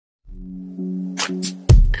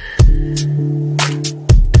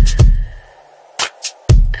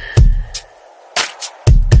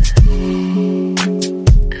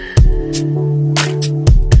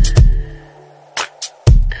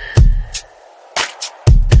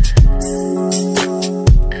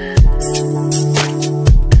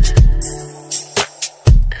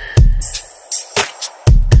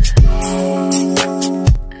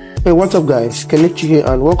Hey, what's up guys, Kelechi here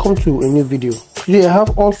and welcome to a new video. Today I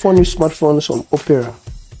have all 4 new smartphones from Opera.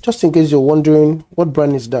 Just in case you're wondering what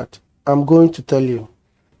brand is that, I'm going to tell you.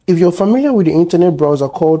 If you're familiar with the internet browser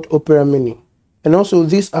called Opera Mini, and also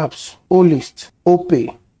these apps, Olist,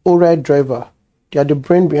 Opay, Oride Driver, they are the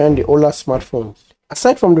brain behind the Olla smartphones.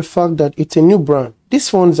 Aside from the fact that it's a new brand, these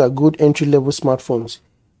phones are good entry-level smartphones.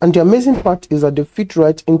 And the amazing part is that they fit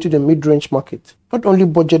right into the mid-range market. Not only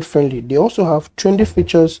budget-friendly, they also have trendy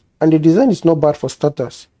features and the design is not bad for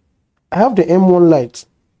starters. I have the M1 Lite,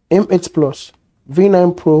 M8 Plus,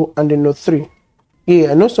 V9 Pro and the Note 3.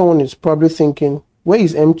 Yeah, I know someone is probably thinking, where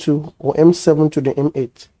is M2 or M7 to the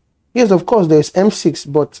M8? Yes, of course there is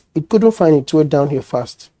M6, but it couldn't find its way down here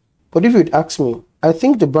fast. But if you'd ask me, I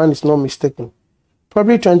think the brand is not mistaken.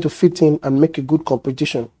 Probably trying to fit in and make a good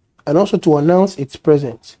competition, and also to announce its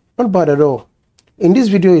presence. Not bad at all. In this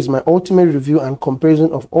video is my ultimate review and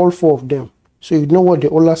comparison of all 4 of them, so you know what the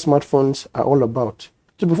Olla smartphones are all about.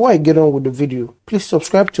 So before I get on with the video, please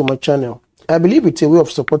subscribe to my channel. I believe it's a way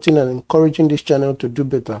of supporting and encouraging this channel to do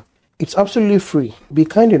better. It's absolutely free. Be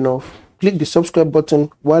kind enough, click the subscribe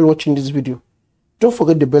button while watching this video. Don't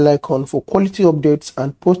forget the bell icon for quality updates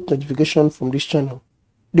and post notification from this channel.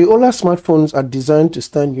 The Olla smartphones are designed to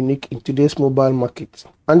stand unique in today's mobile market,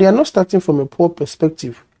 and they are not starting from a poor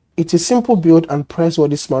perspective. It's a simple build and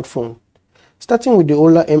price-worthy smartphone. Starting with the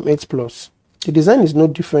Olla M8 Plus, the design is no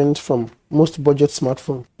different from most budget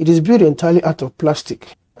smartphones. It is built entirely out of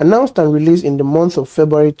plastic. Announced and released in the month of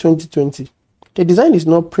February 2020. The design is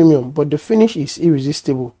not premium, but the finish is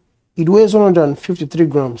irresistible. It weighs 153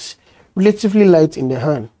 grams, relatively light in the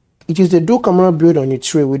hand. It is the dual camera build on its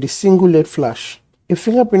tray with a single LED flash, a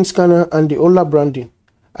fingerprint scanner and the Olla branding.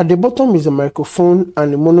 At the bottom is a microphone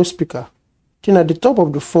and a mono speaker. Then at the top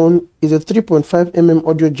of the phone is a 3.5mm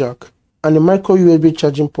audio jack and a micro USB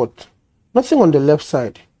charging port. Nothing on the left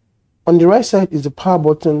side. On the right side is the power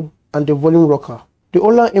button and the volume rocker. The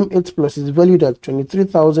Olla M8 Plus is valued at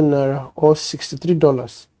 23,000 Naira or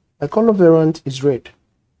 $63. My color variant is red.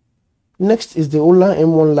 Next is the Olla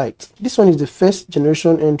M1 Lite. This one is the first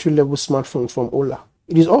generation entry-level smartphone from Olla.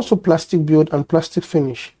 It is also plastic build and plastic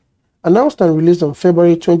finish. Announced and released on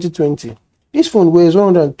February 2020. This phone weighs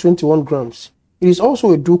 121 grams. It is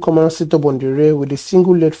also a dual camera setup on the rear with a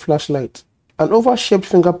single LED flashlight, an oval-shaped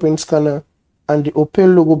fingerprint scanner, and the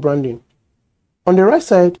Opel logo branding. On the right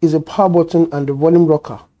side is a power button and the volume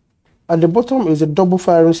rocker. At the bottom is a double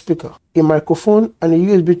firing speaker, a microphone and a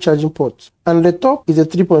USB charging port. And at the top is a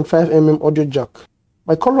 3.5mm audio jack.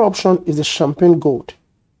 My color option is the champagne gold,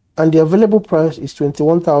 and the available price is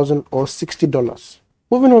 $21,000 or $60.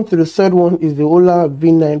 Moving on to the third one is the Olla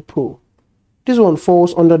V9 Pro. This one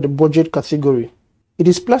falls under the budget category. It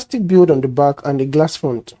is plastic build on the back and a glass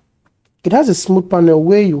front. It has a smooth panel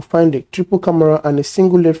where you find a triple camera and a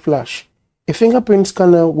single LED flash, a fingerprint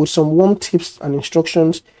scanner with some warm tips and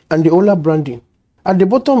instructions, and the Olla branding. At the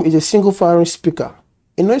bottom is a single firing speaker,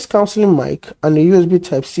 a noise cancelling mic, and a USB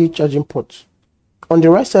Type-C charging port. On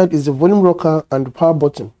the right side is the volume rocker and the power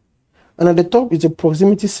button, and at the top is a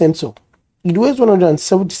proximity sensor. It weighs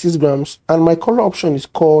 176 grams and my color option is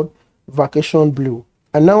called Vacation Blue.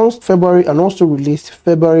 Announced February and also released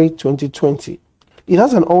February 2020. It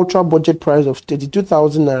has an ultra budget price of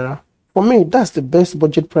 32,000 Naira. For me, that's the best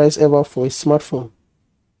budget price ever for a smartphone.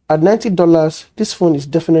 At $90, this phone is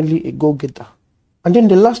definitely a go-getter. And then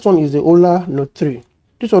the last one is the Olla Note 3.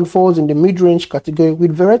 This one falls in the mid-range category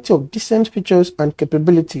with variety of decent features and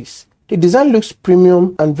capabilities. The design looks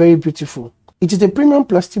premium and very beautiful. It is a premium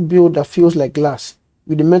plastic build that feels like glass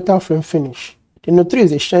with a metal frame finish. The Note 3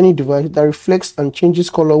 is a shiny device that reflects and changes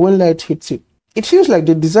color when light hits it. It feels like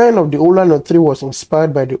the design of the Olla Note 3 was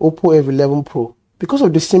inspired by the Oppo F11 Pro because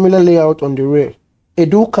of the similar layout on the rear, a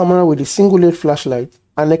dual camera with a single LED flashlight,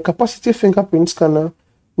 and a capacitive fingerprint scanner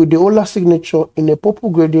with the Olla signature in a purple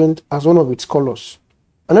gradient as one of its colors.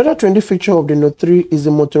 Another trendy feature of the Note 3 is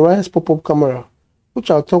the motorized pop-up camera, which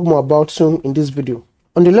I'll talk more about soon in this video.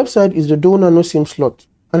 On the left side is the dual nano SIM slot,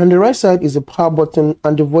 and on the right side is the power button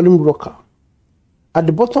and the volume rocker. At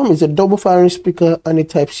the bottom is a double firing speaker and a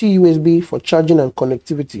Type-C USB for charging and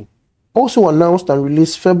connectivity. Also announced and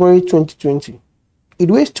released February 2020. It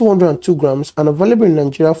weighs 202 grams and available in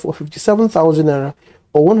Nigeria for 57,000 Naira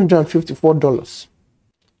or $154.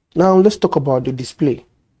 Now let's talk about the display.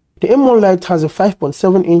 The M1 Lite has a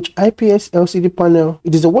 5.7-inch IPS LCD panel.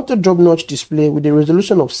 It is a water drop notch display with a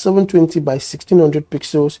resolution of 720 by 1600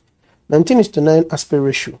 pixels, 19:9 aspect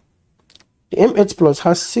ratio. The M8 Plus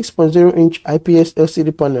has 6.0-inch IPS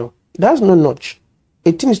LCD panel. It has no notch,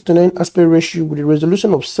 18:9 aspect ratio with a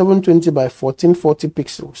resolution of 720 by 1440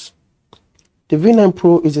 pixels. The V9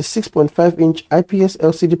 Pro is a 6.5-inch IPS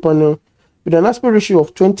LCD panel with an aspect ratio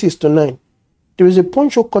of 20:9. There is a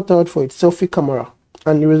punch hole cutout for its selfie camera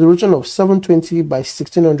and a resolution of 720 by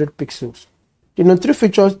 1600 pixels. The Note 3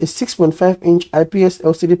 features a 6.5-inch IPS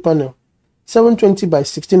LCD panel, 720 by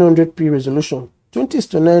 1600p resolution,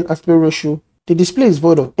 20:9 aspect ratio. The display is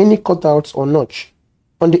void of any cutouts or notch.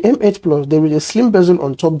 On the M8 Plus, there is a slim bezel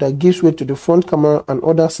on top that gives way to the front camera and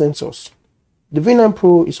other sensors. The V9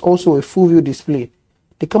 Pro is also a full-view display.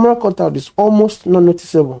 The camera cutout is almost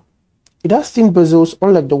non-noticeable. It has thin bezels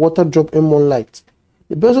unlike the water drop M1 Lite.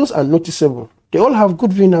 The bezels are noticeable. They all have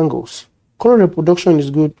good viewing angles. Color reproduction is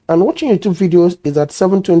good, and watching YouTube videos is at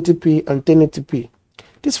 720p and 1080p.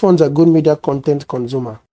 These phones are good media content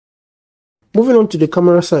consumer. Moving on to the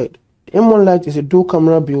camera side, the M1 Lite is a dual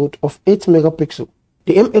camera build of 8 megapixel.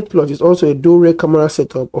 The M8 Plus is also a dual rear camera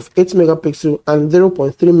setup of 8 megapixel and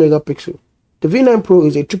 0.3 megapixel. The V9 Pro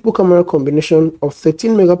is a triple camera combination of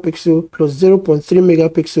 13 megapixel plus 0.3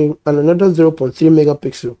 megapixel and another 0.3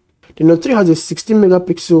 megapixel. The Note 3 has a 16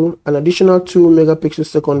 megapixel and additional 2 megapixel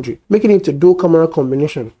secondary, making it a dual camera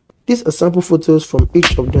combination. These are sample photos from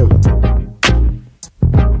each of them.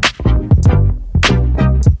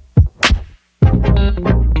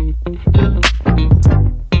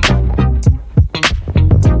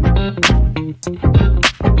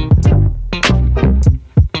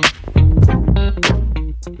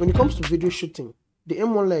 When it comes to video shooting, the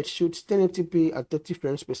M1 Lite shoots 1080p at 30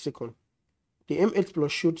 frames per second. The M8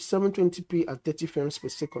 Plus shoots 720p at 30 frames per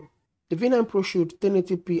second. The V9 Pro shoots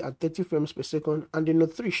 1080p at 30 frames per second, and the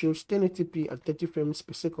Note 3 shoots 1080p at 30 frames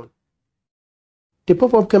per second. The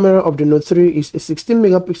pop-up camera of the Note 3 is a 16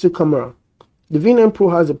 megapixel camera. The V9 Pro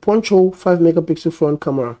has a punch hole 5 megapixel front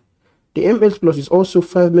camera. The M8 Plus is also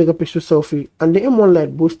 5 megapixel selfie, and the M1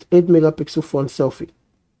 Lite boasts 8 megapixel front selfie.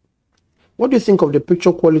 What do you think of the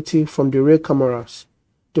picture quality from the rear cameras,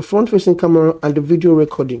 the front-facing camera, and the video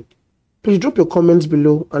recording? Please drop your comments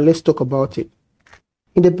below and let's talk about it.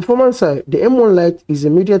 In the performance side, the M1 Lite is a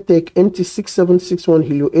MediaTek MT6761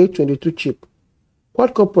 Helio A22 chip,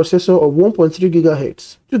 quad-core processor of 1.3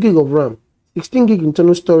 GHz, 2 GB of RAM, 16 GB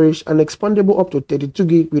internal storage, and expandable up to 32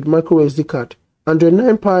 GB with microSD card, Android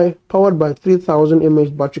 9 Pie powered by 3000 mAh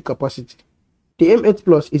battery capacity. The M8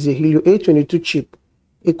 Plus is a Helio A22 chip,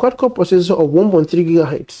 a quad-core processor of 1.3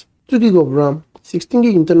 GHz, 2 GB of RAM, 16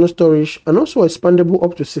 GB internal storage, and also expandable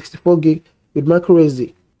up to 64 GB with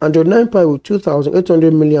microSD, Android 9 Pie with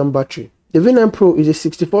 2800 mAh battery. The V9 Pro is a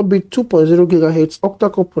 64-bit 2.0 GHz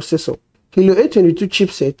octa-core processor, Helio A22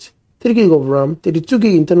 chipset, 3 GB of RAM, 32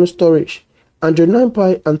 GB internal storage, Android 9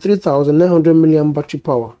 Pie, and 3900 mAh battery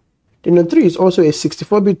power. The Note 3 is also a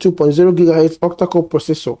 64-bit 2.0 GHz octa-core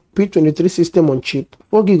processor, P23 system on chip,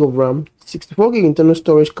 4 GB of RAM, 64 GB internal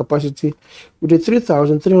storage capacity with a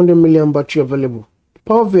 3300 mAh battery available.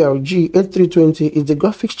 PowerVR G8320 is the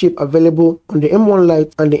graphics chip available on the M1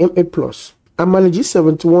 Lite and the M8 Plus. AMOLED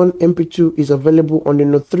G71 MP2 is available on the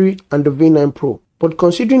Note 3 and the V9 Pro. But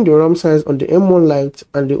considering the RAM size on the M1 Lite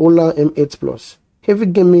and the Olla M8 Plus, heavy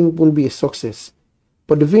gaming won't be a success.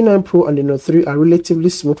 But the V9 Pro and the Note 3 are relatively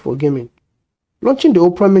smooth for gaming. Launching the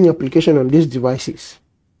Opera Mini application on these devices.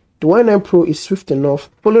 The Y9 Pro is swift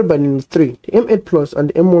enough, followed by the Note 3. The M8 Plus and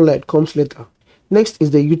the M1 Lite comes later. Next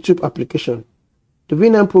is the YouTube application. The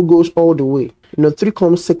V9 Pro goes all the way. The Note 3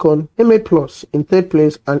 comes second, M8 Plus in third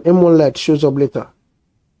place, and M1 Lite shows up later.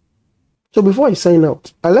 So before I sign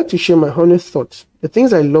out, I'd like to share my honest thoughts, the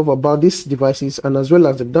things I love about these devices and as well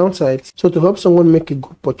as the downsides, so to help someone make a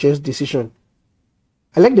good purchase decision.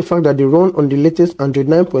 I like the fact that they run on the latest Android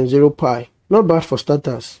 9.0 Pie, not bad for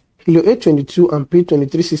starters. Helio A22 and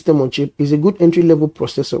P23 system on chip is a good entry-level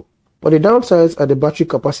processor, but the downsides are the battery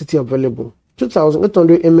capacity available.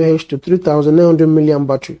 2800 mAh to 3900 mAh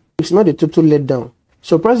battery. It's not a total letdown.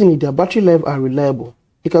 Surprisingly, their battery life are reliable.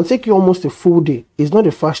 It can take you almost a full day. It's not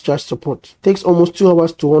a fast charge support. It takes almost 2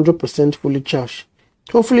 hours to 100% fully charged.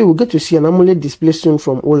 Hopefully we'll get to see an AMOLED display soon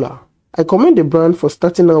from Olla. I commend the brand for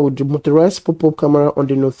starting out with the motorized pop-up camera on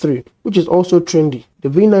the Note 3, which is also trendy. The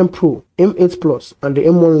V9 Pro, M8 Plus, and the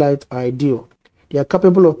M1 Lite are ideal. They are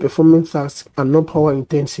capable of performing tasks and not power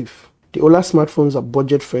intensive. The Olla smartphones are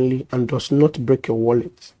budget friendly and does not break your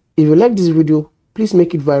wallet. If you like this video, please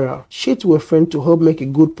make it viral, share it to a friend to help make a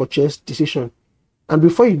good purchase decision. And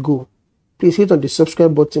before you go, please hit on the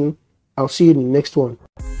subscribe button. I'll see you in the next one.